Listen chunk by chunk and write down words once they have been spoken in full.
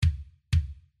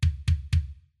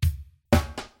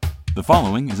The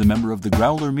following is a member of the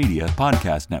Growler Media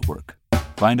Podcast Network.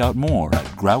 Find out more at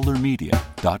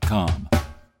growlermedia.com.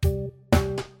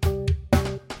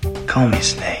 Call me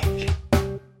Snake.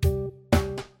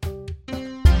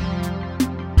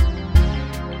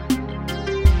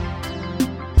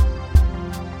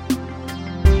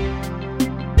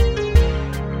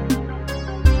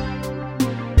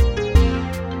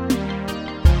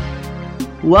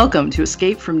 Welcome to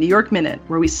Escape from New York Minute,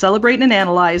 where we celebrate and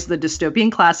analyze the dystopian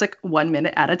classic 1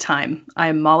 minute at a time. I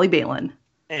am Molly Balin.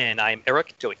 And I'm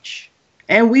Eric Deutsch.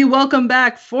 And we welcome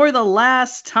back for the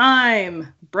last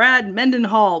time Brad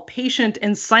Mendenhall, patient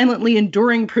and silently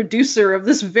enduring producer of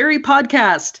this very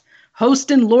podcast, host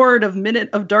and lord of Minute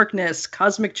of Darkness,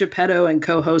 Cosmic Geppetto, and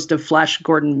co-host of Flash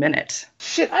Gordon Minute.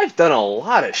 Shit, I've done a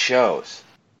lot of shows.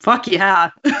 Fuck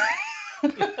yeah.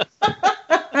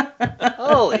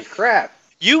 Holy crap.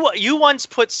 You once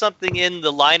put something in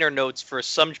the liner notes for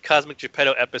some Cosmic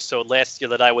Geppetto episode last year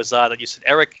that I was on, and you said,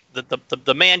 Eric,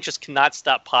 the man just cannot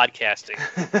stop podcasting.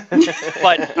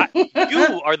 But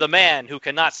you are the man who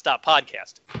cannot stop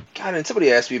podcasting. God, and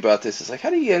somebody asked me about this. It's like, how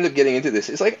do you end up getting into this?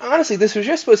 It's like, honestly, this was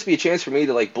just supposed to be a chance for me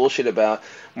to, like, bullshit about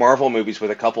Marvel movies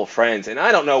with a couple of friends, and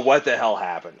I don't know what the hell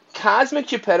happened. Cosmic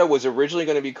Geppetto was originally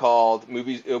going to be called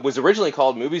Movies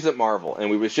That Marvel, and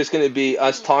we was just going to be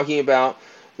us talking about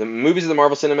the movies of the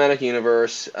Marvel Cinematic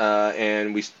Universe,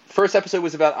 and first episode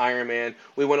was about Iron Man.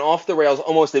 We went off the rails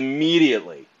almost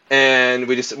immediately, and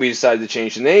we decided to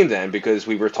change the name then because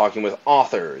we were talking with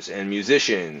authors and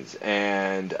musicians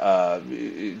and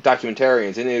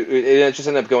documentarians, and it just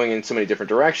ended up going in so many different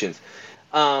directions.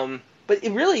 But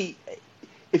it really,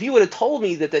 if you would have told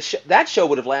me that that show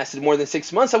would have lasted more than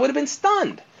 6 months, I would have been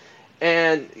stunned.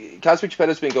 And Cosmic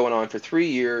Geppetto's been going on for 3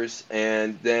 years,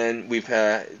 and then we've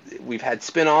had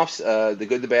spin-offs, The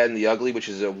Good, the Bad, and the Ugly, which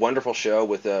is a wonderful show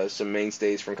with some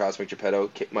mainstays from Cosmic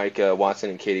Geppetto, Mike Watson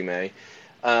and Katie May,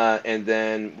 and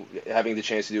then having the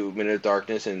chance to do Minute of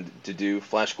Darkness and to do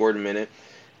Flash Gordon Minute,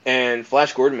 and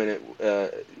Flash Gordon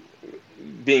Minute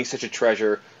being such a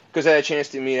treasure because I had a chance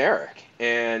to meet Eric,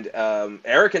 and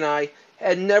Eric and I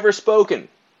had never spoken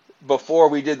before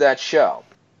we did that show.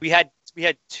 We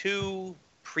had 2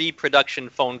 pre-production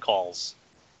phone calls,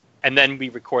 and then we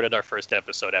recorded our first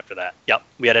episode after that. Yep,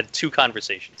 we had 2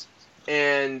 conversations.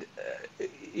 And,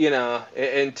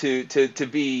 and to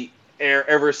be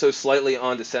ever so slightly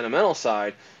on the sentimental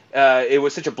side, it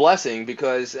was such a blessing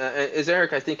because, as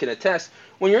Eric, I think, can attest,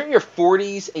 when you're in your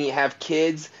 40s and you have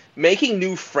kids, making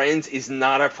new friends is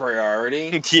not a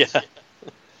priority. Yeah.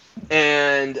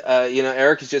 And,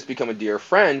 Eric has just become a dear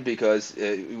friend because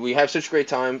we have such a great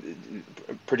time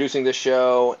producing this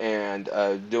show and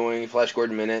doing Flash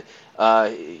Gordon Minute.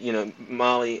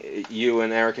 Molly, you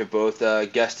and Eric have both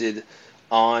guested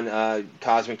on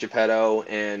Cosmic Geppetto,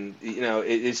 and,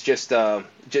 it's just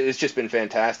been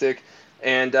fantastic.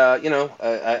 And,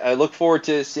 I look forward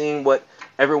to seeing what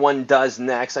everyone does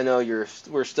next. I know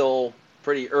we're still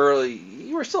pretty early.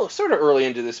 You were still sort of early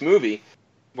into this movie.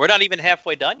 We're not even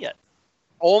halfway done yet.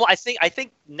 Oh, I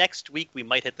think next week we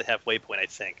might hit the halfway point, I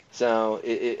think. So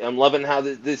I'm loving how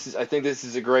this is. I think this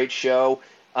is a great show.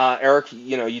 Eric,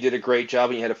 you did a great job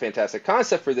and you had a fantastic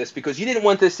concept for this because you didn't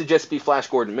want this to just be Flash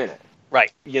Gordon Minute.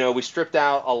 Right. We stripped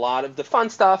out a lot of the fun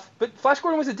stuff, but Flash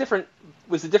Gordon was a different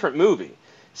movie.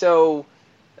 So,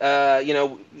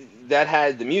 that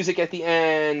had the music at the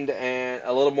end and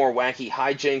a little more wacky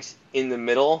hijinks in the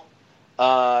middle.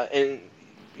 And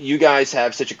you guys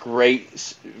have such a great,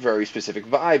 very specific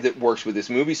vibe that works with this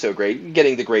movie so great,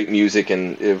 getting the great music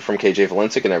and from KJ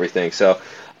Valencic and everything. So,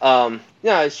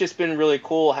 it's just been really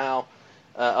cool how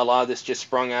a lot of this just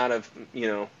sprung out of,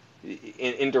 in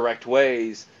indirect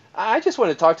ways. I just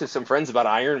want to talk to some friends about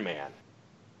Iron Man.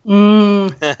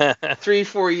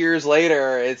 3-4 years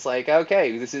later, it's like,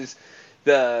 okay, this is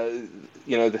the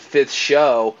 5th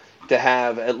show to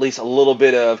have at least a little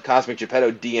bit of Cosmic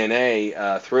Geppetto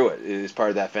DNA through it. It is part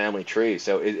of that family tree.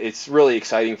 So it's really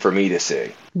exciting for me to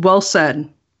see. Well said.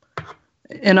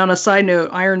 And on a side note,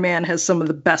 Iron Man has some of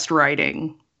the best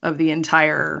writing of the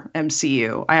entire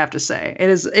MCU, I have to say. It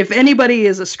is, if anybody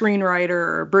is a screenwriter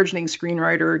or a burgeoning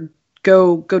screenwriter,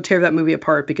 go tear that movie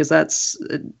apart because that's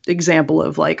an example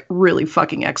of like really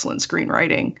fucking excellent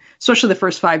screenwriting. Especially the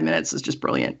first 5 minutes is just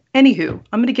brilliant. Anywho,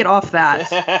 I'm going to get off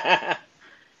that.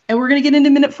 And we're going to get into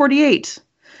Minute 48.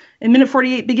 And Minute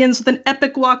 48 begins with an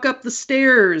epic walk up the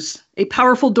stairs, a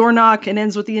powerful door knock, and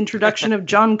ends with the introduction of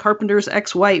John Carpenter's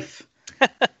ex-wife.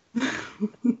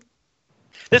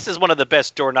 This is one of the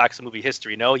best door knocks in movie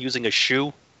history, no? Using a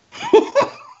shoe.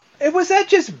 Was that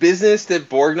just business that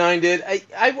Borgnine did?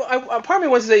 I part of me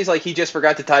wants to say he's like he just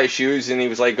forgot to tie his shoes and he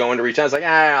was like going to reach out. I was like,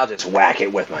 I'll just whack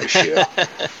it with my shoe.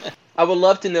 I would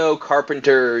love to know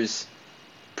Carpenter's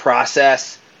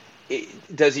process.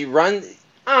 Does he run?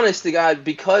 Honest to God,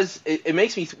 because it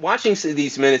makes me watching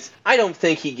these minutes. I don't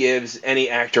think he gives any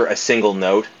actor a single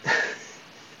note.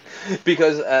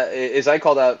 Because as I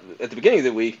called out at the beginning of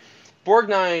the week,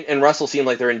 Borgnine and Russell seem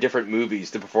like they're in different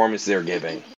movies. The performance they're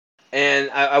giving. And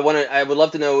I would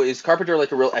love to know, is Carpenter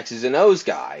like a real X's and O's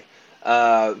guy?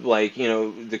 Like, you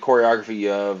know, the choreography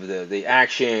of the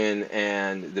action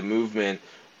and the movement,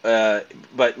 but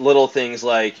little things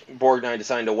like Borgnine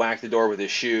deciding to whack the door with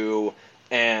his shoe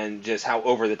and just how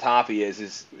over the top he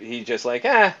is he just like,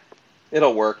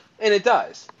 it'll work. And it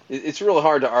does. It's really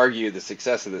hard to argue the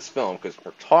success of this film because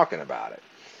we're talking about it.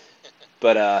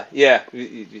 But, yeah,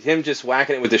 him just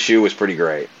whacking it with the shoe was pretty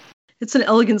great. It's an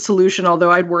elegant solution,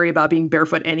 although I'd worry about being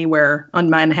barefoot anywhere on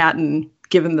Manhattan,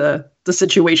 given the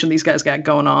situation these guys got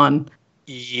going on.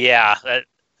 Yeah.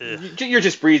 You're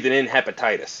just breathing in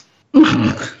hepatitis.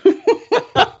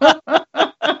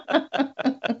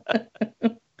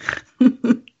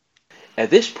 At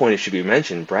this point, it should be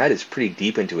mentioned, Brad is pretty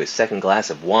deep into his second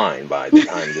glass of wine by the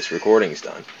time this recording is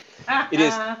done. It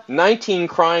is 19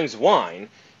 Crimes wine.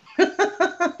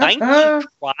 19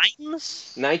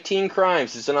 crimes? 19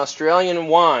 Crimes. It's an Australian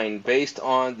wine based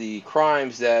on the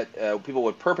crimes that people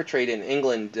would perpetrate in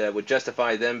England would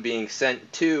justify them being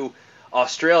sent to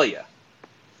Australia.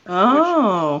 Which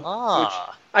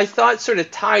I thought sort of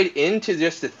tied into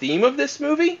just the theme of this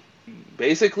movie.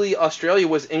 Basically, Australia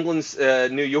was England's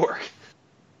New York.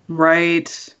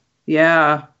 Right.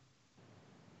 Yeah.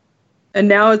 And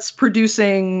now it's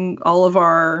producing all of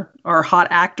our hot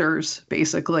actors,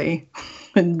 basically,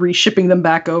 and reshipping them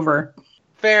back over.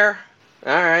 Fair.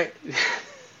 All right.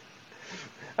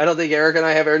 I don't think Eric and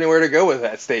I have anywhere to go with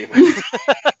that statement.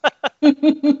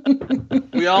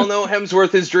 We all know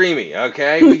Hemsworth is dreamy,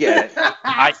 okay? We get it.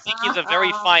 I think he's a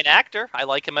very fine actor. I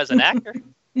like him as an actor.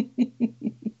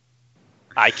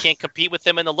 I can't compete with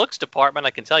him in the looks department,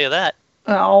 I can tell you that.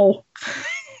 Oh.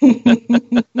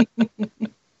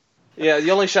 Yeah,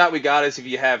 the only shot we got is if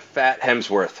you have Fat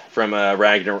Hemsworth from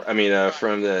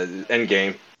from the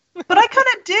Endgame. But I kind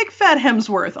of dig Fat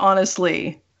Hemsworth,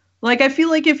 honestly. Like, I feel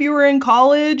like if you were in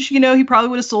college, you know, he probably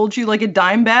would have sold you like a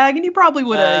dime bag, and you probably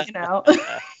would have, you know.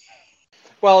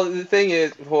 Well, the thing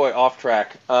is, boy, off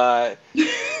track. I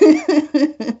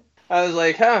was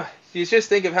like, you just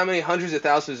think of how many hundreds of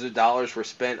thousands of dollars were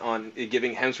spent on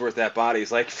giving Hemsworth that body.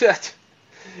 It's like,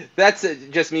 that's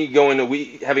just me going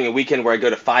having a weekend where I go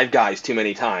to Five Guys too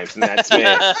many times, and that's me.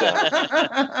 So.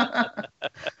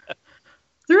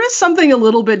 There is something a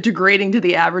little bit degrading to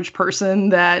the average person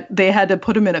that they had to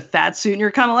put him in a fat suit, and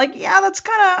you're kind of like, yeah, that's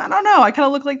kind of, I don't know, I kind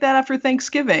of look like that after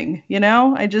Thanksgiving, you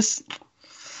know? It's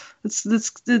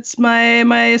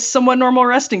my somewhat normal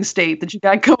resting state that you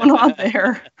got going on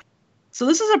there. So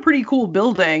this is a pretty cool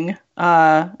building,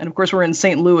 and of course we're in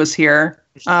St. Louis here.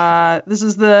 This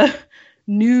is the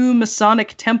New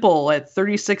Masonic Temple at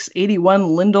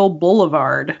 3681 Lindell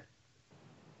Boulevard.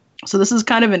 So this is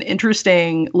kind of an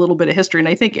interesting little bit of history, and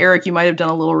I think, Eric, you might have done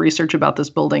a little research about this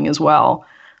building as well.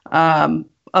 Other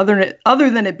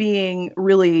than it being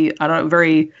really, I don't know,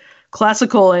 very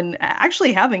classical and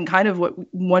actually having kind of what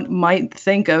one might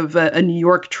think of a New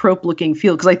York trope-looking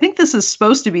feel, because I think this is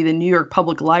supposed to be the New York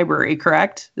Public Library,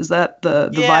 correct? Is that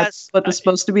the vibe, what this is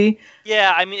supposed to be?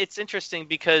 Yeah, I mean, it's interesting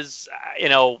because, you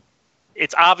know,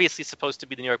 it's obviously supposed to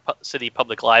be the New York City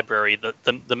Public Library,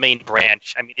 the main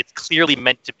branch. I mean, it's clearly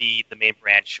meant to be the main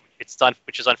branch.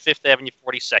 Which is on 5th Avenue,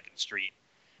 42nd Street.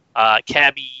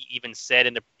 Cabby even said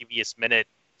in the previous minute,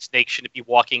 Snake shouldn't be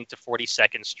walking to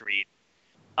 42nd Street.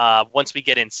 Once we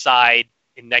get inside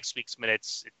in next week's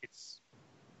minutes, it's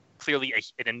clearly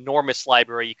an enormous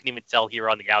library. You can even tell here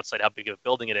on the outside how big of a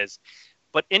building it is.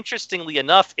 But interestingly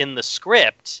enough, in the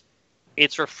script,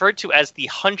 it's referred to as the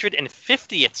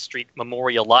 150th Street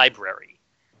Memorial Library.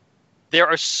 There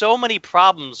are so many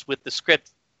problems with the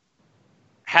script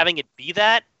having it be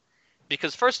that,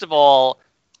 because first of all,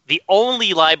 the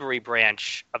only library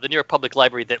branch of the New York Public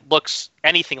Library that looks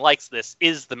anything like this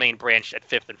is the main branch at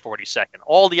 5th and 42nd.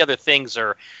 All the other things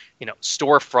are, you know,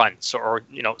 storefronts or,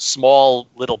 you know, small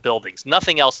little buildings.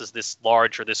 Nothing else is this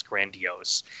large or this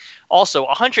grandiose. Also,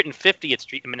 150th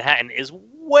Street in Manhattan is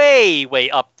way, way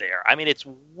up there. I mean, it's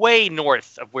way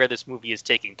north of where this movie is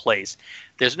taking place.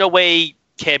 There's no way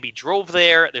Cabby drove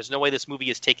there. There's no way this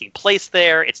movie is taking place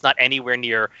there. It's not anywhere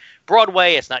near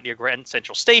Broadway. It's not near Grand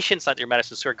Central Station. It's not near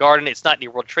Madison Square Garden. It's not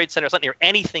near World Trade Center. It's not near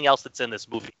anything else that's in this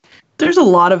movie. There's a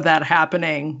lot of that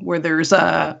happening where there's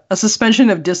a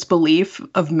suspension of disbelief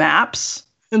of maps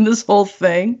in this whole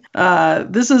thing.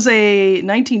 This is a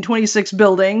 1926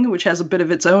 building, which has a bit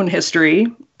of its own history.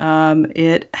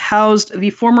 It housed the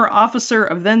former officer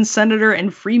of then Senator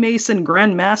and Freemason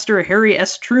Grand Master Harry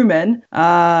S. Truman.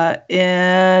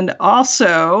 And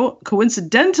also,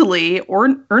 coincidentally,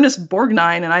 Ernest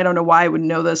Borgnine, and I don't know why I would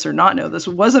know this or not know this,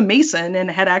 was a Mason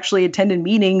and had actually attended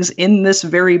meetings in this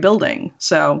very building.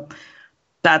 So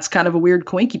that's kind of a weird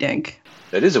coinky-dink.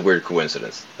 That is a weird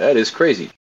coincidence. That is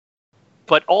crazy.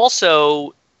 But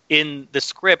also, in the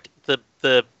script,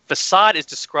 the facade is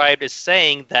described as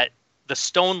saying that the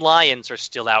stone lions are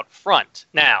still out front.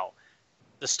 Now,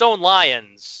 the stone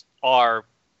lions are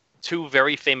two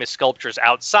very famous sculptures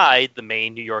outside the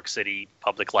main New York City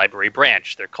Public Library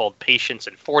branch. They're called Patience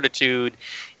and Fortitude.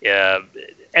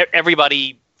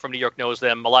 Everybody from New York knows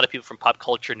them. A lot of people from pop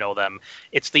culture know them.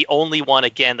 It's the only one,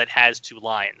 again, that has two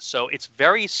lions. So it's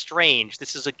very strange.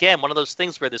 This is, again, one of those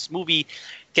things where this movie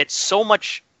gets so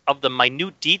much of the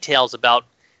minute details about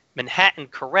Manhattan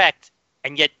correct,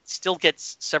 and yet still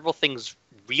gets several things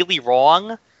really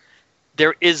wrong.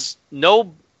 There is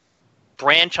no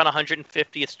branch on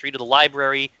 150th Street of the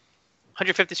library.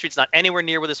 150th Street's not anywhere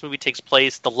near where this movie takes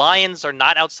place. The lions are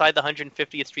not outside the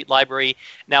 150th Street library.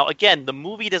 Now, again, the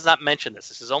movie does not mention this.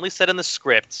 This is only said in the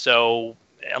script, so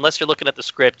unless you're looking at the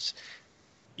script,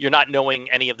 you're not knowing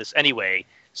any of this anyway.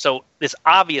 So this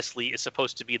obviously is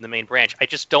supposed to be in the main branch. I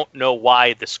just don't know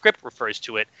why the script refers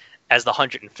to it as the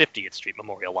 150th Street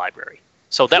Memorial Library.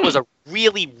 So that was a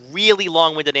really, really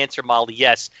long-winded answer, Molly.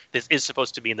 Yes, this is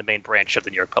supposed to be in the main branch of the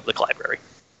New York Public Library.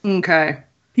 Okay.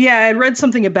 Yeah, I read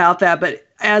something about that, but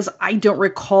as I don't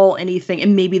recall anything,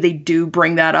 and maybe they do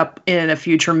bring that up in a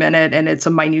future minute, and it's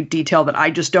a minute detail that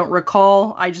I just don't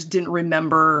recall. I just didn't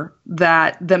remember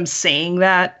that them saying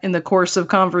that in the course of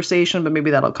conversation, but maybe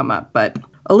that'll come up. But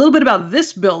a little bit about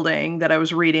this building that I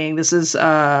was reading. This is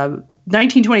a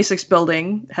 1926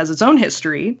 building, has its own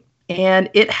history. And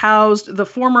it housed the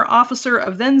former officer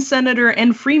of then Senator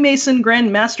and Freemason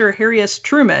Grand Master Harry S.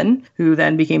 Truman, who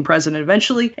then became president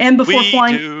eventually. And before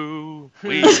flying.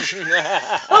 We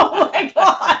Oh my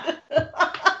God.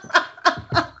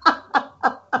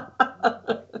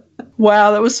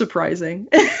 Wow, that was surprising.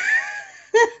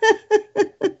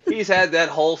 He's had that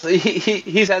whole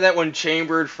he's had that one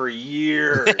chambered for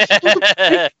years.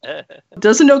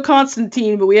 Doesn't know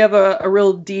Constantine, but we have a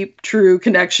real deep, true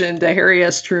connection to Harry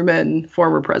S. Truman,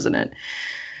 former president.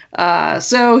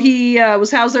 So he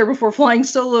was housed there before flying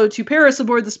solo to Paris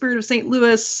aboard the Spirit of St.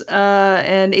 Louis,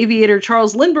 and aviator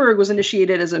Charles Lindbergh was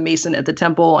initiated as a Mason at the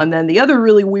temple. And then the other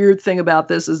really weird thing about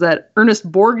this is that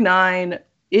Ernest Borgnine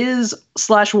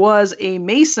was a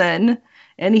Mason,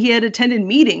 and he had attended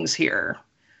meetings here.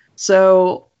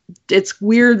 So it's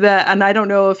weird that, and I don't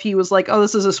know if he was like, oh,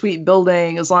 this is a sweet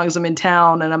building. As long as I'm in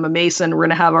town and I'm a Mason, we're going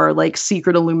to have our like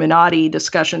secret Illuminati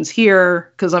discussions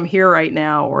here because I'm here right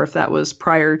now, or if that was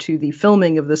prior to the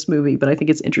filming of this movie. But I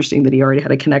think it's interesting that he already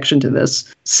had a connection to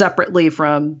this separately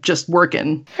from just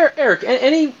working. Eric,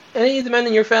 any of the men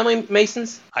in your family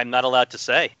Masons? I'm not allowed to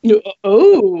say.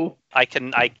 Oh. I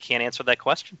can't answer that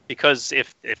question because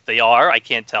if they are, I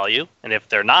can't tell you, and if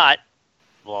they're not,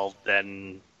 well,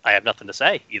 then I have nothing to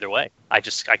say either way. I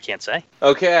can't say.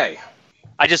 Okay.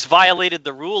 I just violated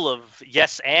the rule of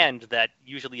yes and that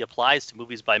usually applies to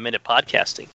movies by minute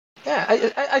podcasting. Yeah,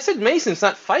 I said Masons,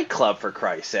 not Fight Club, for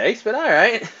Christ's sakes, but all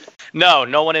right.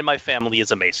 No one in my family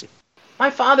is a Mason. My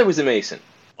father was a Mason.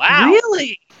 Wow.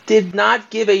 Really? Did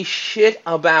not give a shit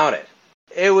about it.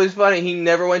 It was funny. He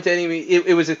never went to any.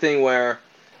 It was a thing where,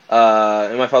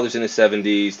 and my father's in his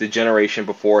 70s. The generation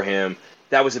before him,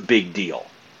 that was a big deal.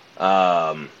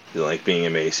 Like being a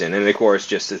Mason, and of course,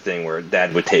 just a thing where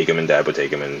Dad would take him, and Dad would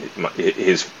take him, and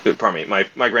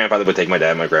my grandfather would take my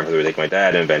dad, my grandfather would take my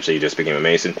dad, and eventually he just became a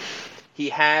Mason. He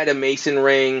had a Mason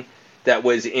ring that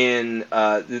was in.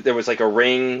 There was like a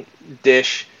ring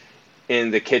dish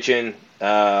in the kitchen.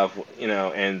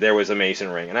 And there was a Mason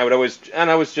ring, and I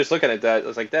was just looking at that. I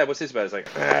was like, Dad, what's this about? I was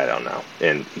like, I don't know,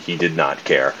 and he did not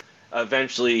care.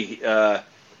 Eventually,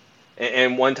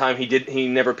 and one time he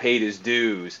never paid his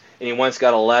dues, and he once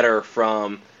got a letter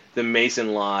from the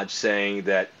Mason Lodge saying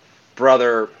that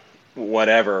brother,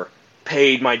 whatever,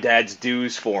 paid my dad's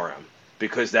dues for him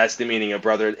because that's the meaning of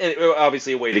brother, and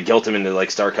obviously a way to guilt him into like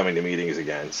start coming to meetings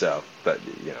again. So, but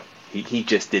he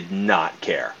just did not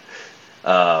care.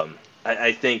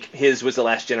 I think his was the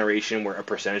last generation where a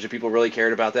percentage of people really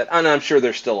cared about that. And I'm sure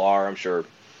there still are. I'm sure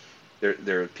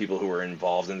there are people who are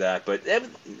involved in that. But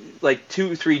like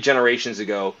 2-3 generations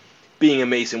ago, being a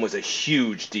Mason was a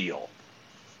huge deal.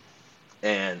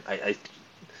 And I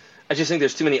just think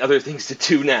there's too many other things to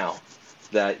do now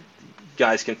that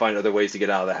guys can find other ways to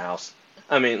get out of the house.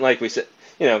 I mean, like we said,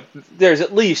 there's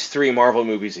at least 3 Marvel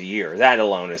movies a year. That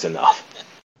alone is enough.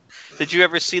 Did you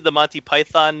ever see the Monty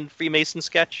Python Freemason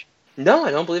sketch? No,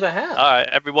 I don't believe I have. All right,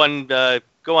 everyone, go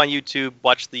on YouTube,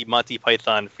 watch the Monty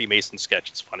Python Freemason sketch.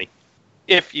 It's funny,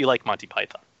 if you like Monty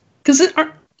Python. Because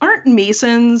aren't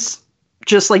Masons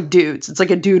just like dudes? It's like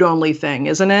a dude-only thing,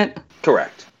 isn't it?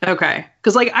 Correct. Okay.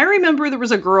 Because like I remember there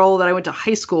was a girl that I went to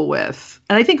high school with,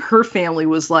 and I think her family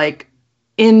was like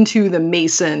into the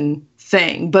Mason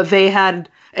thing, but they had.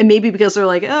 And maybe because they're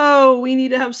like, oh, we need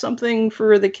to have something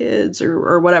for the kids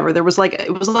or whatever. It was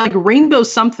like Rainbow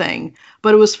something,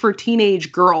 but it was for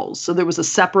teenage girls. So there was a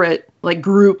separate like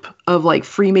group of like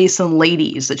Freemason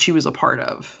ladies that she was a part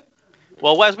of.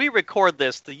 Well, as we record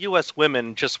this, the U.S.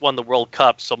 women just won the World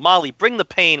Cup. So Molly, bring the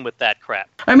pain with that crap.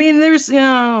 I mean, there's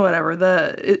whatever.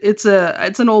 It's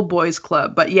an old boys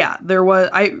club, but yeah, there was.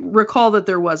 I recall that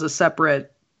there was a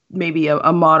separate, maybe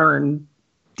a modern.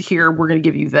 Here we're going to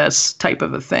give you this type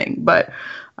of a thing, but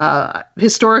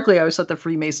historically I always thought the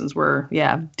Freemasons were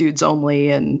dudes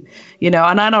only, and and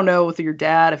I don't know with your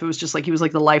dad if it was just like he was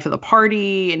like the life of the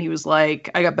party and he was like,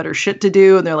 I got better shit to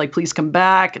do, and they're like, please come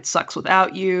back, it sucks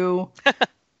without you.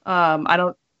 I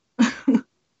don't.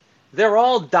 They're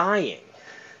all dying.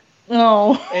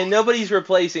 Oh, and nobody's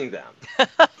replacing them.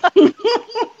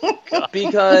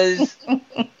 Because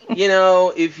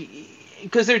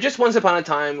because there just once upon a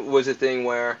time was a thing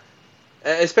where,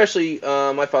 especially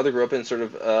my father grew up in sort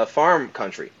of farm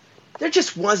country, there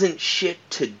just wasn't shit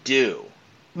to do.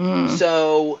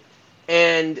 So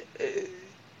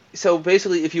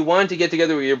basically, if you wanted to get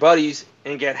together with your buddies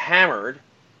and get hammered,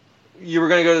 you were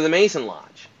going to go to the Mason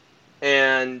Lodge.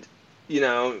 And, in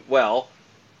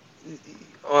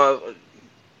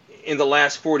the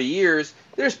last 40 years,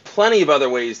 there's plenty of other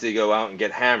ways to go out and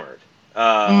get hammered.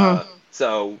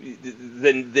 So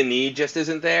the need just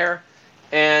isn't there,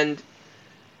 and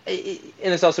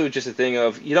it's also just a thing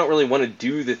of you don't really want to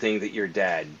do the thing that your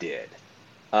dad did,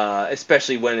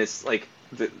 especially when it's like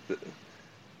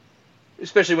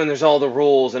especially when there's all the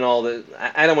rules and all the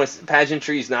I don't want to,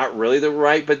 pageantry is not really the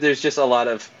right, but there's just a lot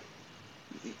of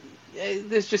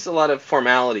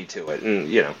formality to it, and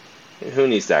who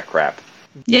needs that crap?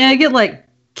 Yeah, I get like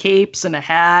capes and a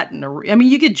hat and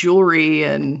you get jewelry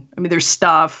and there's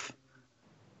stuff.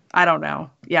 I don't know.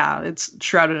 Yeah, it's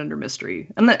shrouded under mystery.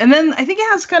 And then I think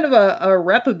it has kind of a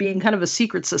rep of being kind of a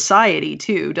secret society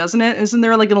too, doesn't it? Isn't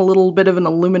there like a little bit of an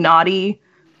Illuminati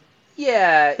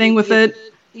thing with it?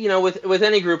 With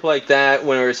any group like that,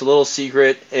 when it's a little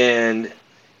secret and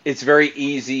it's very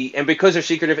easy, and because they're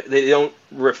secretive, they don't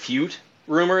refute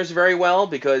rumors very well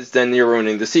because then you're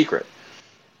ruining the secret.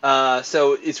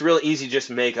 So it's really easy to just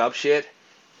make up shit,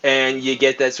 and you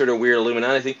get that sort of weird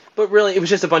Illuminati thing. But really, it was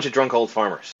just a bunch of drunk old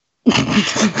farmers.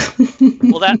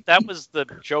 Well, that was the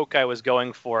joke I was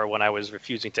going for when I was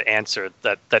refusing to answer.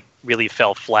 That really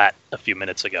fell flat a few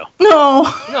minutes ago.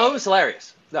 No, it was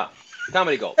hilarious. No,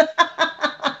 comedy gold.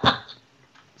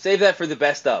 Save that for the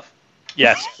best of.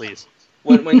 Yes, please.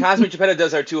 When Cosmic Geppetto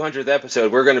does our 200th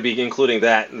episode, we're going to be including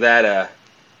that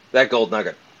gold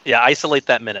nugget. Yeah, isolate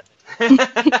that minute.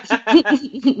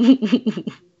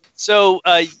 So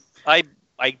I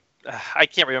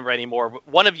can't remember anymore.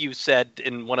 One of you said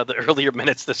in one of the earlier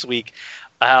minutes this week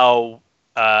how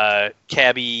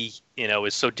Cabby,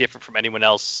 is so different from anyone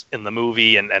else in the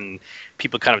movie, and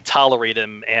people kind of tolerate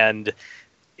him. And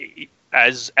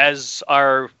as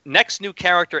our next new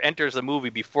character enters the movie,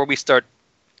 before we start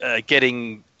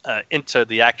getting into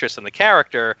the actress and the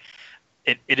character,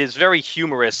 it is very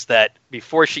humorous that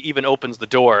before she even opens the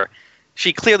door,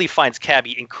 she clearly finds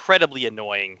Cabby incredibly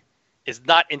annoying, is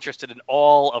not interested in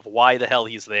all of why the hell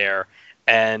he's there.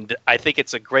 And I think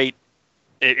it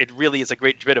really is a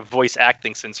great bit of voice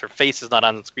acting, since her face is not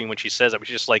on the screen when she says it.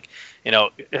 She's just like,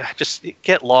 just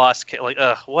get lost.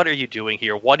 What are you doing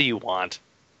here? What do you want?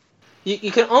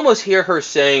 You can almost hear her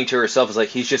saying to herself, "Is like,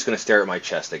 he's just going to stare at my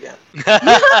chest again."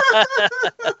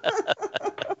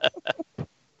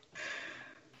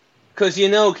 Because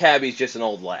Cabby's just an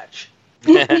old lech.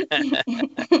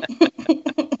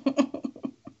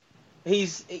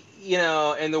 He's,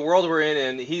 in the world we're in,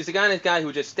 and he's the kind of guy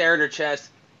who just stare at her chest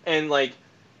and,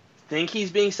 think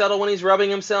he's being subtle when he's rubbing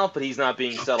himself, but he's not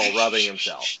being subtle rubbing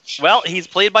himself. Well, he's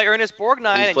played by Ernest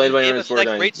Borgnine. He's played by Ernest Ernest Borgnine.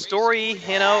 That great story,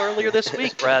 earlier this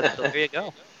week, Brad. So there you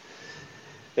go.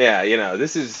 Yeah,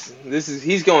 this is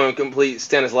he's going complete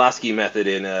Stanislavski method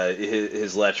in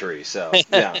his lechery. So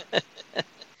yeah.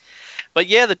 But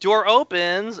yeah, the door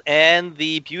opens and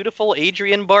the beautiful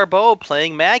Adrienne Barbeau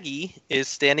playing Maggie is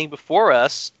standing before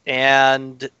us,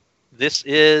 and this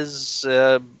is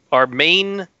our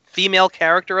main female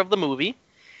character of the movie.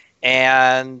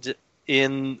 And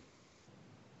when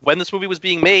this movie was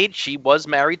being made, she was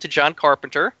married to John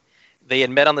Carpenter. They had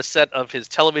met on the set of his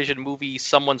television movie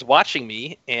Someone's Watching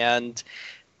Me, and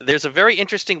there's a very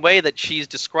interesting way that she's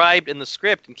described in the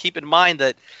script. And keep in mind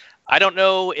that I don't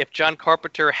know if John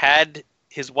Carpenter had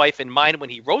his wife in mind when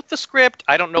he wrote the script.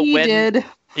 I don't know when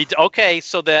he did. Okay,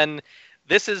 so then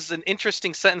this is an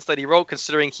interesting sentence that he wrote,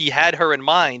 considering he had her in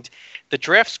mind. The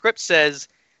draft script says,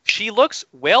 "She looks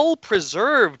well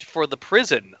preserved for the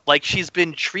prison, like she's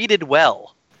been treated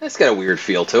well." That's got a weird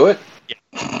feel to it.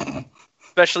 Yeah.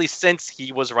 Especially since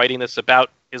he was writing this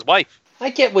about his wife.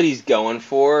 I get what he's going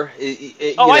for.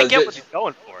 I get what he's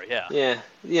going for, yeah.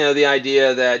 Yeah, the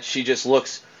idea that she just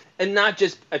looks, and not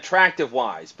just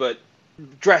attractive-wise, but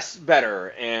dressed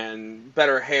better and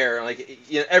better hair, like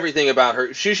everything about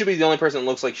her. She should be the only person that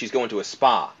looks like she's going to a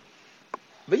spa.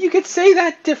 But you could say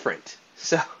that different.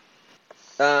 So,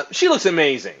 she looks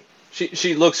amazing.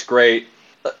 She looks great.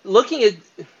 Looking at...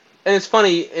 And it's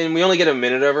funny, and we only get a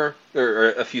minute of her,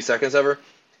 or a few seconds of her,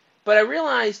 but I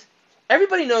realized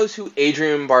everybody knows who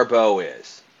Adrienne Barbeau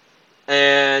is.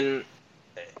 And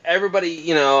everybody,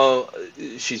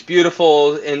 she's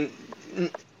beautiful and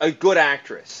a good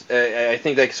actress. I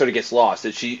think that sort of gets lost,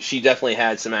 that she definitely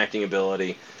had some acting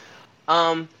ability.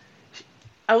 I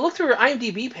looked through her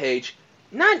IMDb page,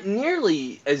 not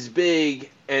nearly as big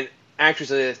an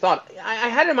actress as I thought. I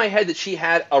had in my head that she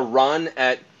had a run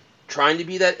at trying to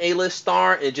be that A-list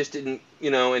star, and it just didn't,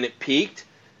 and it peaked.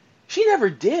 She never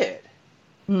did.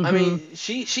 Mm-hmm. I mean,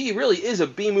 she really is a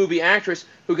B-movie actress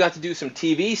who got to do some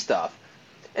TV stuff.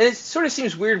 And it sort of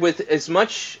seems weird, with as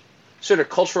much sort of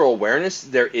cultural awareness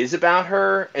there is about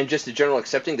her, and just the general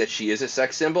accepting that she is a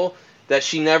sex symbol, that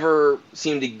she never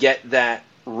seemed to get that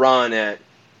run at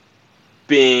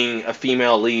being a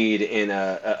female lead in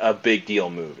a big deal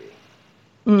movie.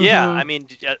 Mm-hmm. Yeah, I mean,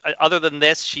 other than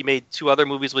this, she made 2 other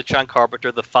movies with John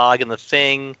Carpenter, The Fog and The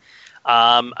Thing.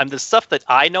 And the stuff that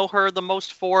I know her the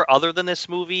most for, other than this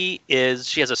movie, is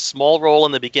she has a small role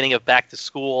in the beginning of Back to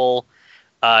School.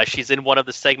 She's in one of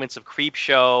the segments of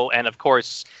Creepshow, and of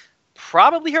course,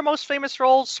 probably her most famous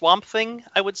role, Swamp Thing,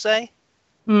 I would say.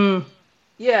 Mm.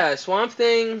 Yeah, Swamp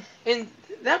Thing, and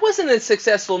that wasn't a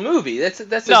successful movie. That's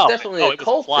definitely a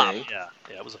cult thing. Yeah,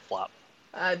 it was a flop.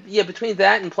 Between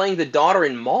that and playing the daughter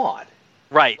in Maude.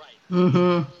 Right.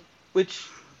 Mm-hmm. Which,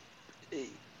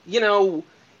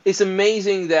 it's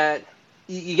amazing that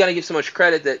you got to give so much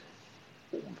credit that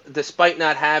despite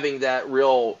not having that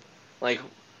real,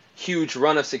 huge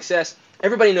run of success,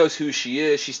 everybody knows who she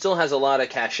is. She still has a lot of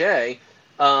cachet.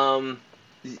 But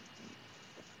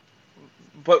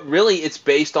really, it's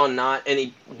based on not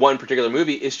any one particular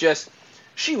movie. It's just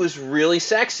she was really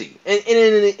sexy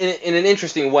in an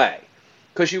interesting way.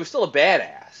 Because she was still a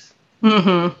badass.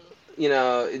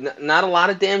 Mm-hmm. Not a lot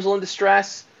of damsel in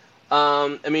distress.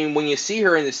 I mean, when you see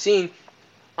her in the scene,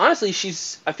 honestly,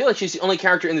 I feel like she's the only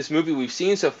character in this movie we've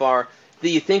seen so far that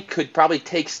you think could probably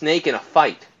take Snake in a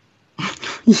fight.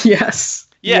 Yes.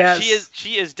 Yeah, yes.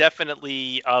 She is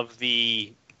definitely of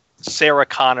the Sarah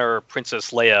Connor,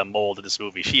 Princess Leia mold of this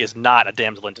movie. She is not a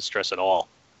damsel in distress at all.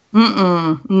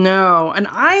 No. And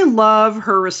I love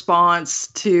her response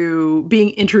to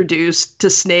being introduced to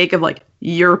Snake of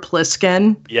you're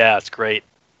Pliskin. Yeah, it's great.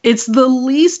 It's the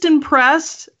least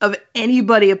impressed of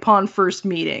anybody upon first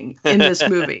meeting in this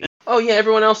movie. Oh yeah,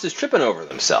 everyone else is tripping over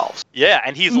themselves. Yeah,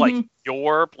 and he's like,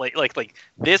 you're like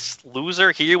this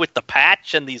loser here with the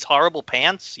patch and these horrible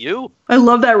pants, you? I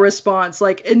love that response.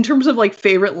 In terms of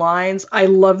favorite lines, I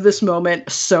love this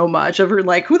moment so much of her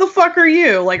who the fuck are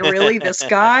you? Really, this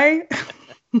guy?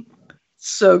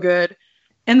 So good.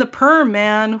 And the perm,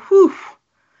 man, whew.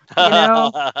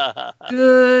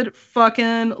 Good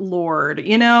fucking Lord.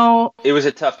 It was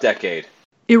a tough decade.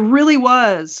 It really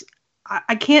was.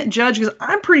 I can't judge because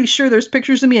I'm pretty sure there's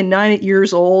pictures of me at 9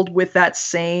 years old with that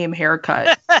same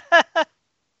haircut.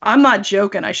 I'm not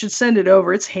joking. I should send it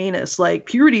over. It's heinous.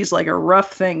 Puberty's a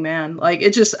rough thing, man. It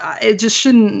just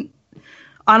shouldn't.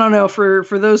 I don't know. For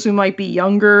those who might be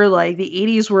younger, the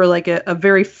 80s were a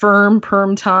very firm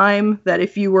perm time. That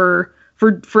if you were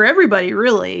for everybody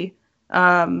really,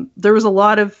 there was a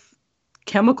lot of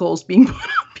chemicals being put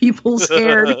on people's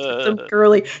hair to keep them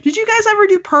curly. Did you guys ever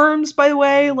do perms, by the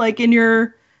way?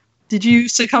 Did you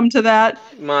succumb to that?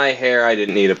 My hair, I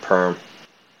didn't need a perm.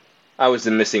 I was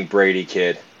the missing Brady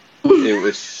kid. It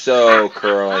was so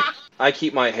curly. I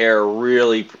keep my hair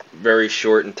really very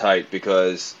short and tight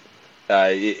because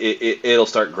it'll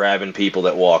start grabbing people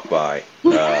that walk by.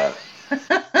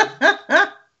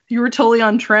 You were totally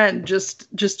on trend, just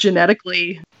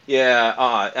genetically.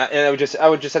 Yeah, and I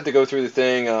would just have to go through the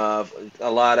thing of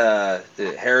a lot of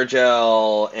the hair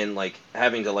gel and like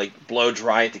having to like blow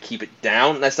dry it to keep it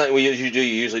down. That's not what you usually do.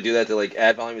 You usually do that to like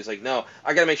add volume. It's like, no,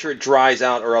 I gotta make sure it dries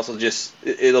out, or else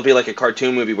it'll be like a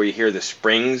cartoon movie where you hear the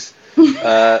springs.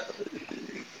 Like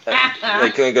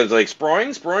it goes like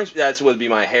sproings. That's what would be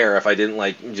my hair if I didn't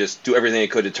like just do everything I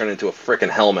could to turn it into a frickin'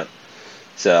 helmet.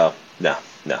 So no,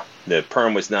 the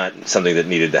perm was not something that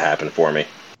needed to happen for me.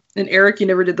 And Eric, you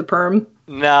never did the perm?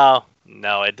 No,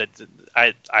 I don't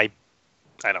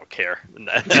care.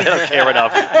 I don't care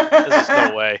enough. There's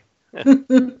no way.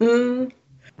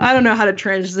 I don't know how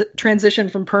to transition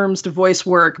from perms to voice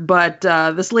work, but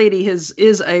this lady is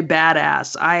a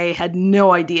badass. I had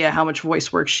no idea how much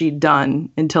voice work she'd done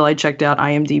until I checked out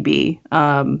IMDb.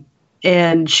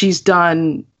 And she's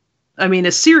done,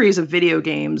 a series of video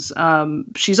games.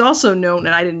 She's also known,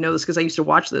 and I didn't know this because I used to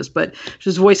watch this, but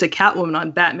she's voiced a Catwoman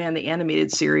on Batman the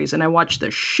Animated Series, and I watched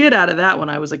the shit out of that when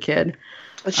I was a kid.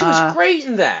 And she was great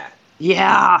in that.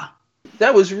 Yeah.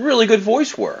 That was really good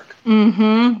voice work.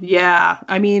 Mm-hmm. Yeah.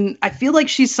 I feel like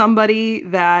she's somebody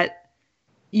that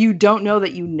you don't know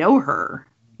that you know her,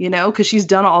 because she's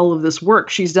done all of this work.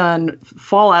 She's done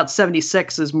Fallout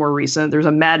 76 is more recent. There's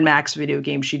a Mad Max video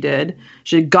game she did.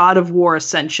 She did God of War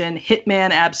Ascension,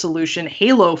 Hitman Absolution,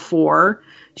 Halo 4.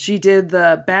 She did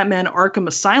the Batman Arkham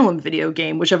Asylum video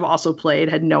game, which I've also played,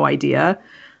 had no idea.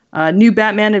 New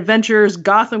Batman Adventures,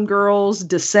 Gotham Girls,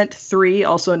 Descent 3,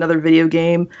 also another video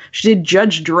game. She did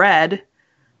Judge Dredd,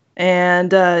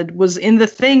 and was in The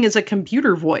Thing as a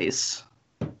computer voice.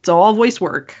 It's all voice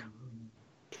work.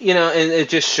 And it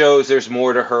just shows there's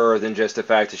more to her than just the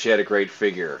fact that she had a great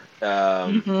figure.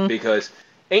 Because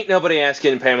ain't nobody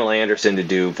asking Pamela Anderson to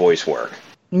do voice work.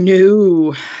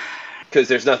 No. Because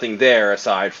there's nothing there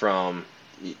aside from,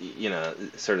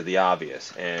 sort of the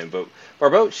obvious. But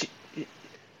Barbeau,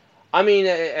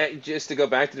 just to go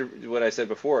back to what I said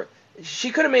before,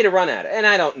 she could have made a run at it. And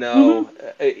I don't know.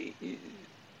 Mm-hmm.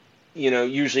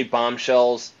 Usually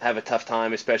bombshells have a tough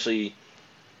time, especially,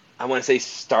 I want to say,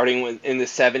 starting in the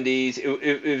 70s.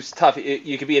 It was tough.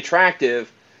 You could be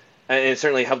attractive, and it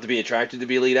certainly helped to be attractive to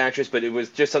be a lead actress, but it was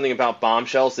just something about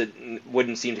bombshells that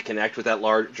wouldn't seem to connect with that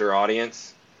larger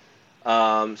audience.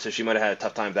 So she might have had a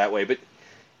tough time that way. But,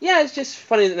 yeah, it's just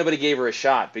funny that nobody gave her a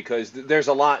shot, because there's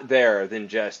a lot there than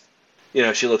just,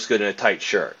 she looks good in a tight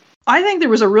shirt. I think there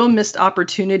was a real missed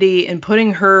opportunity in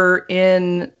putting her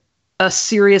in a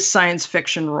serious science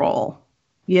fiction role.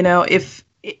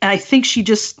 I think she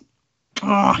just,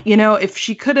 if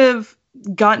she could have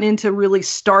gotten into really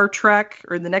Star Trek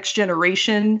or The Next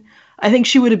Generation, I think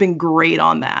she would have been great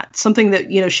on that. Something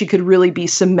that, she could really be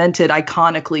cemented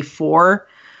iconically for.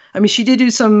 She did do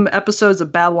some episodes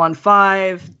of Babylon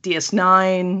 5,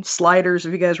 DS9, Sliders,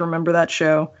 if you guys remember that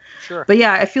show. Sure. But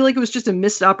yeah, I feel like it was just a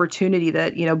missed opportunity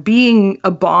that, being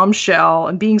a bombshell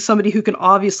and being somebody who can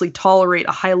obviously tolerate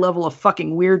a high level of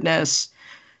fucking weirdness,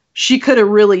 she could have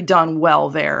really done well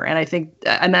there. And I think,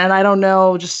 and I don't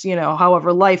know, just,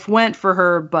 however life went for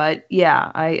her, but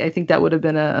yeah, I think that would have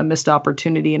been a missed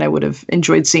opportunity, and I would have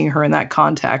enjoyed seeing her in that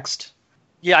context.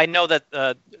 Yeah, I know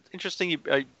that, interesting,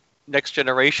 Next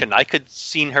Generation, I could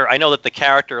seen her. I know that the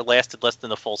character lasted less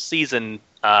than a full season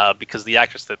because the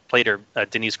actress that played her,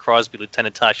 Denise Crosby,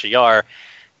 Lieutenant Tasha Yar,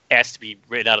 asked to be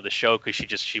written out of the show because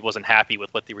she wasn't happy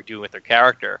with what they were doing with her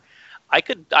character. I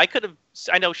could have.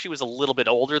 I know she was a little bit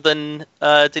older than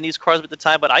Denise Crosby at the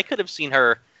time, but I could have seen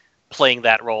her playing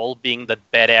that role, being the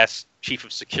badass chief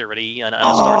of security on a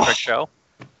Star Trek show.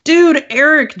 Dude,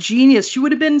 Eric, genius. She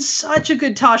would have been such a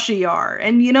good Tasha Yar.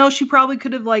 And, she probably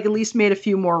could have, at least made a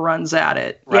few more runs at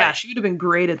it. Right. Yeah, she would have been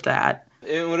great at that.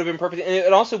 It would have been perfect. And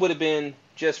it also would have been,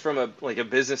 just from a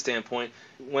business standpoint,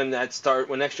 when Next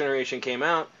Generation came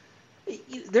out,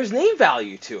 there's name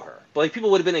value to her. People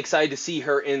would have been excited to see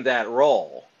her in that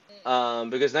role.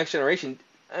 Because Next Generation,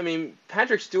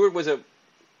 Patrick Stewart was a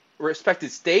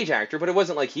respected stage actor, but it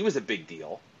wasn't like he was a big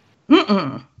deal.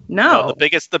 Mm-mm. No.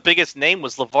 The biggest name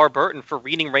was LeVar Burton for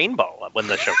Reading Rainbow when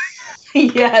the show.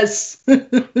 Yes. And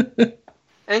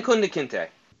Kunta Kinte.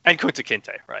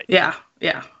 Right. Yeah.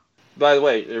 By the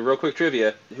way, real quick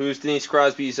trivia: who's Denise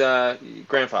Crosby's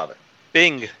grandfather?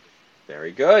 Bing.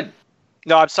 Very good.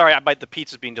 No, I'm sorry. The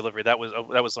pizza's being delivered. That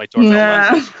was my door.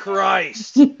 Yeah. Jesus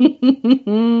Christ.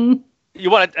 You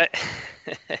want to?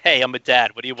 Hey, I'm a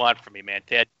dad. What do you want from me, man?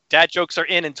 Dad jokes are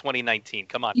in 2019.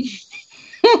 Come on.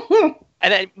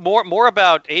 And then more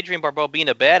about Adrienne Barbeau being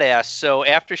a badass. So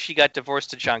after she got divorced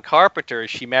to John Carpenter,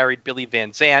 she married Billy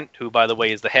Van Zandt, who, by the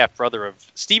way, is the half-brother of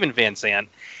Stephen Van Zandt,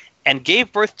 and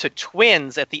gave birth to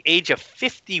twins at the age of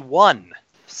 51.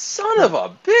 Son of a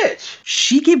bitch!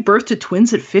 She gave birth to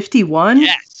twins at 51?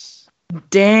 Yes.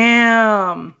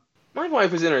 Damn. My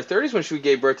wife was in her 30s when she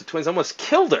gave birth to twins. Almost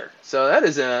killed her. So that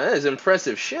is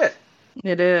impressive shit.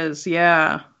 It is,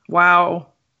 yeah. Wow.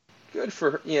 Good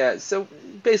for her. Yeah, so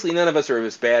basically none of us are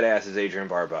as badass as Adrienne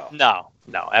Barbeau. No,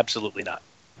 absolutely not.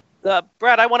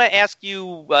 Brad, I want to ask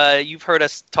you, you've heard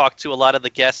us talk to a lot of the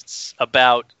guests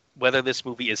about whether this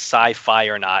movie is sci-fi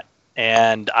or not.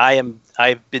 And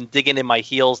I've been digging in my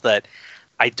heels that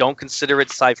I don't consider it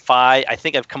sci-fi. I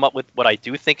think I've come up with what I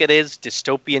do think it is.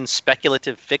 Dystopian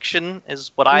speculative fiction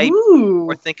is what I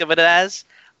or think of it as.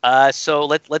 So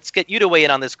let's get you to weigh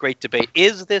in on this great debate.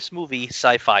 Is this movie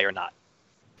sci-fi or not?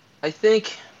 I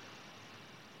think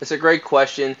it's a great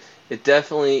question. It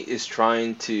definitely is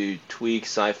trying to tweak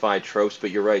sci-fi tropes, but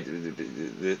you're right.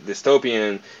 The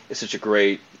dystopian is such a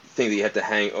great thing that you have to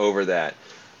hang over that,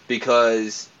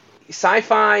 because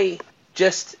sci-fi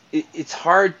just it's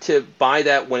hard to buy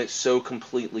that when it's so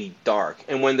completely dark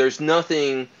and when there's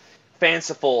nothing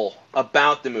fanciful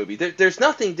about the movie. There's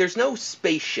no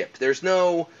spaceship. There's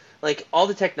no, like, all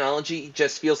the technology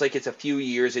just feels like it's a few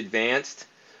years advanced,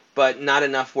 but not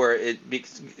enough where it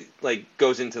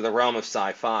goes into the realm of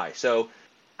sci-fi. So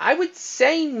I would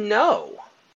say no.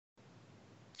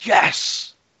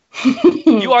 Yes.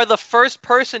 You are the first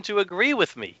person to agree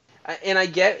with me. And I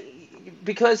get,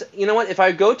 because you know what? If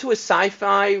I go to a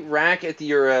sci-fi rack at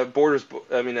your Borders,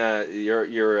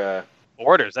 your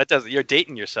Borders. That doesn't. You're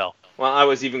dating yourself. Well, I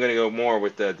was even going to go more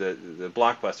with the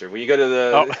Blockbuster. When you go to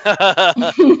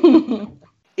the,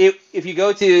 if you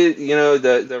go to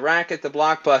the rack at the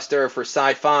Blockbuster for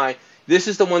sci-fi, this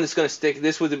is the one that's going to stick.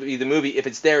 This would be the movie. If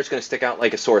it's there, it's going to stick out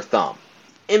like a sore thumb.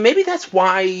 And maybe that's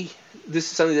why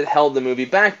this is something that held the movie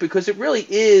back, because it really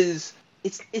is.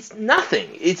 It's nothing.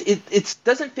 It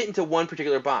doesn't fit into one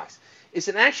particular box. It's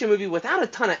an action movie without a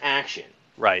ton of action.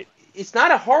 Right. It's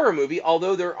not a horror movie,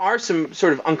 although there are some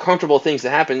sort of uncomfortable things that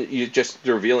happen. Just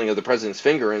the revealing of the president's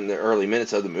finger in the early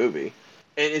minutes of the movie,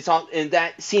 and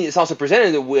that scene is also presented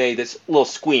in a way that's a little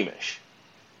squeamish.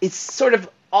 It's sort of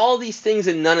all these things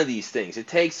and none of these things. It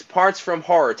takes parts from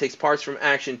horror, it takes parts from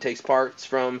action, it takes parts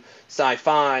from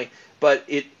sci-fi, but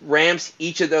it ramps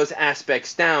each of those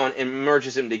aspects down and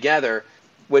merges them together,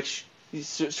 which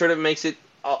sort of makes it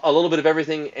a little bit of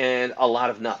everything and a lot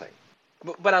of nothing.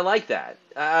 But I like that.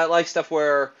 I like stuff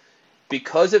where,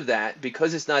 because of that,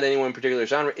 because it's not any one particular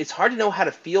genre, it's hard to know how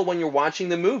to feel when you're watching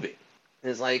the movie.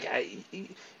 It's like,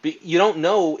 you don't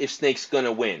know if Snake's going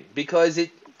to win, because it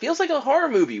feels like a horror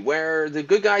movie where the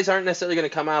good guys aren't necessarily going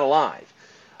to come out alive.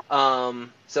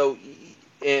 And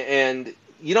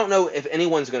you don't know if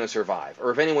anyone's going to survive,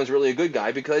 or if anyone's really a good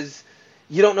guy, because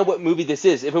you don't know what movie this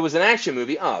is. If it was an action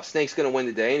movie, Snake's going to win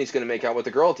the day and he's going to make out with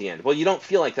the girl at the end. Well, you don't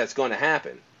feel like that's going to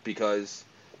happen, because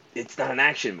it's not an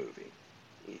action movie.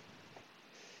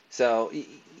 So,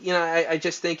 I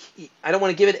just think I don't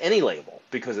want to give it any label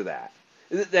because of that.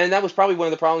 And that was probably one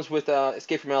of the problems with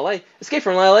Escape from L.A. Escape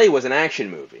from L.A. was an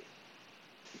action movie.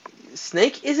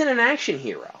 Snake isn't an action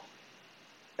hero.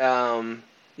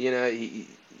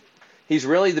 He's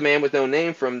really the man with no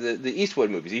name from the Eastwood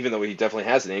movies, even though he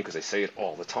definitely has a name because they say it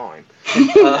all the time.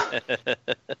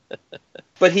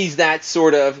 But he's that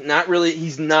sort of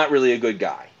he's not really a good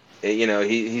guy.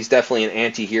 He's definitely an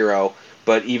anti-hero,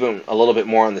 but even a little bit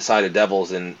more on the side of devils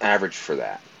than average for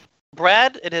that.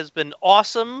 Brad, it has been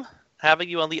awesome having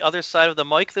you on the other side of the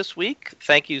mic this week.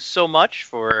 Thank you so much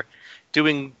for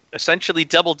doing essentially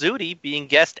double duty, being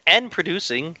guest and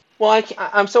producing. Well,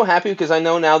 I'm so happy because I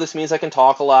know now this means I can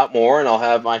talk a lot more, and I'll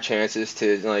have my chances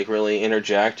to really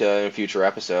interject in future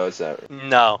episodes.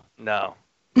 No,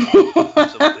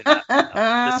 absolutely not.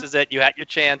 No. This is it. You had your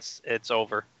chance. It's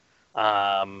over.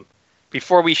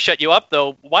 Before we shut you up,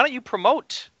 though, why don't you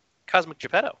promote Cosmic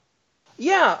Geppetto?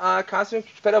 Yeah, Cosmic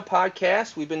Geppetto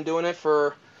podcast. We've been doing it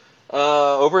for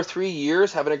over 3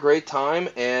 years, having a great time,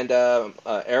 and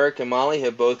Eric and Molly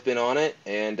have both been on it,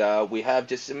 and we have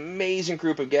just an amazing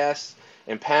group of guests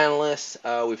and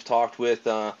panelists. We've talked with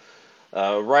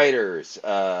writers,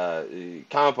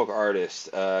 comic book artists,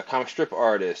 comic strip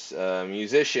artists,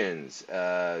 musicians,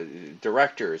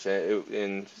 directors,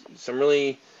 and some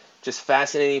really just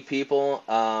fascinating people.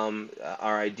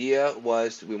 Our idea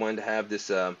was we wanted to have this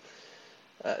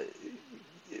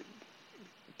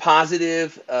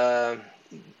positive,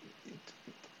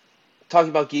 talking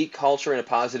about geek culture in a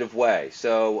positive way.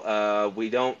 So we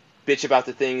don't bitch about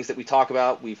the things that we talk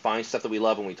about. We find stuff that we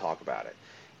love and we talk about it.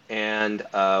 and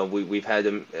we've had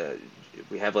them.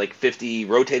 We have like 50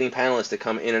 rotating panelists that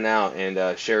come in and out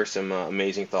and share some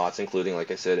amazing thoughts, including,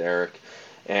 like I said, Eric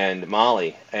and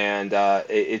Molly. And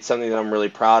it's something that I'm really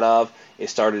proud of. It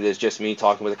started as just me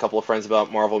talking with a couple of friends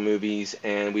about Marvel movies,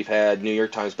 and we've had New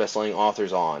York Times bestselling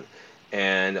authors on,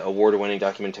 and award-winning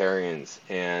documentarians,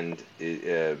 and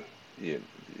it's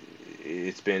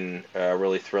been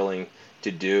really thrilling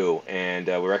to do. And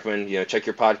we recommend, check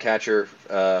your podcatcher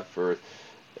for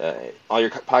all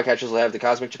your podcatchers will have the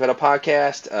Cosmic Geppetto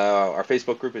podcast. Our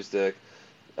Facebook group is the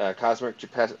Cosmic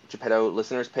Geppetto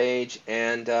listeners page,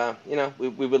 and we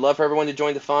would love for everyone to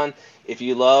join the fun. If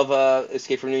you love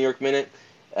Escape from New York Minute,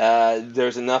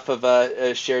 there's enough of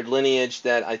a shared lineage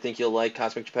that I think you'll like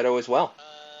Cosmic Geppetto as well.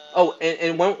 Oh,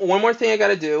 and one more thing I got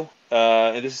to do,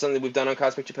 and this is something we've done on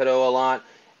Cosmic Geppetto a lot,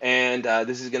 and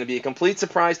this is going to be a complete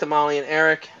surprise to Molly and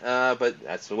Eric, but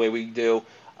that's the way we do.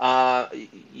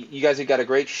 You guys have got a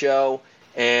great show,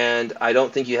 and I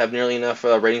don't think you have nearly enough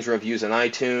ratings and reviews on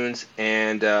iTunes.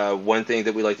 And one thing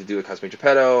that we like to do at Cosmic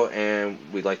Geppetto, and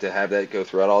we'd like to have that go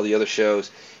throughout all the other shows,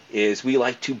 is we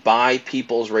like to buy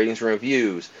people's ratings and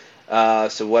reviews.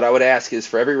 So what I would ask is,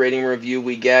 for every rating and review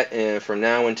we get from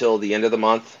now until the end of the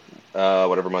month,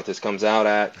 whatever month this comes out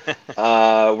at,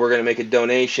 we're going to make a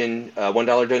donation,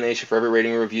 $1 donation for every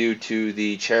rating and review to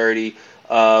the charity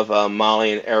of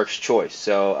Molly and Eric's choice.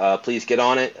 So please get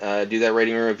on it, do that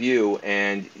rating and review,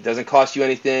 and it doesn't cost you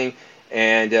anything,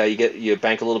 and you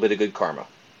bank a little bit of good karma.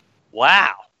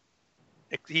 Wow.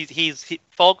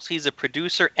 Folks, he's a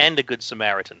producer and a good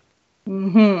Samaritan.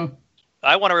 Mm-hmm.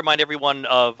 I want to remind everyone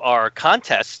of our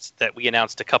contest that we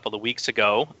announced a couple of weeks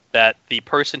ago, that the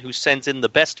person who sends in the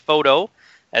best photo,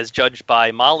 as judged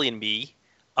by Molly and me,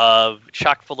 of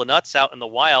Chock full of nuts out in the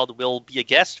wild will be a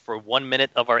guest for 1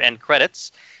 minute of our end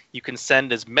credits. You can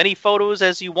send as many photos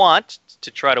as you want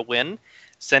to try to win.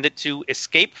 Send it to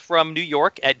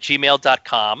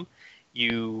escapefromnewyork@gmail.com.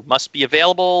 You must be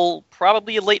available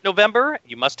probably in late November.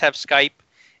 You must have Skype,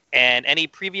 and any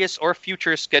previous or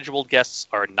future scheduled guests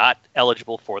are not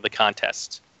eligible for the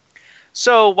contest.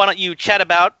 So why don't you chat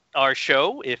about our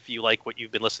show if you like what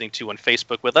you've been listening to on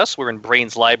Facebook with us. We're in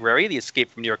Brain's Library, the Escape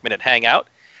from New York Minute Hangout.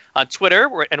 On Twitter,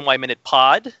 we're at NY Minute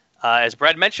Pod. As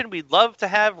Brad mentioned, we'd love to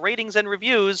have ratings and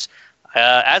reviews.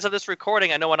 As of this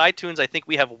recording, I know on iTunes, I think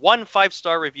we have 1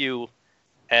 5-star review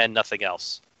and nothing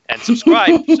else. And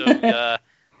subscribe,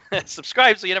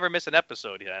 subscribe so you never miss an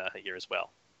episode here as well.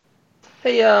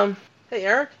 Hey, Eric.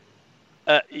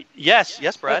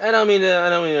 Yes, Brad. I don't mean to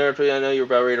interrupt you. I know you're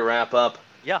about ready to wrap up.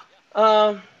 Yeah.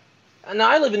 Now,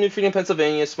 I live in New Freedom,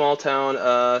 Pennsylvania, a small town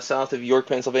south of York,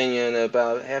 Pennsylvania, and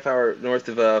about a half hour north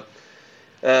of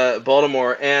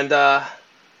Baltimore. And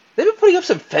they've been putting up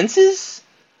some fences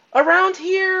around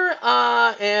here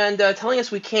and telling us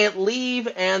we can't leave.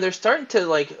 And they're starting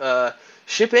to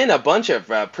ship in a bunch of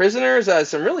prisoners,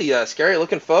 some really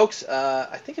scary-looking folks.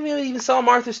 I think I maybe even saw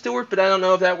Martha Stewart, but I don't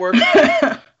know if that works.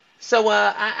 So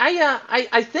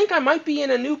I think I might be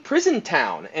in a new prison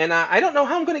town, and I don't know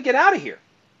how I'm going to get out of here.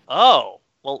 Oh,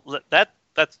 well,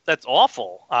 that's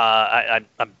awful. I'm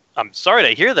sorry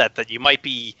to hear that you might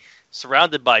be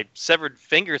surrounded by severed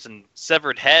fingers and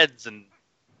severed heads and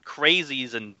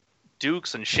crazies and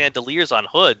dukes and chandeliers on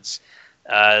hoods.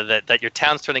 That your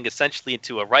town's turning essentially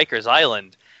into a Rikers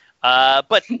Island.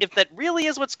 But if that really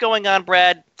is what's going on,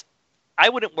 Brad, I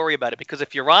wouldn't worry about it, because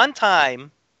if you're on time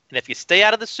and if you stay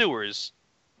out of the sewers,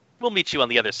 we'll meet you on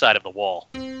the other side of the wall.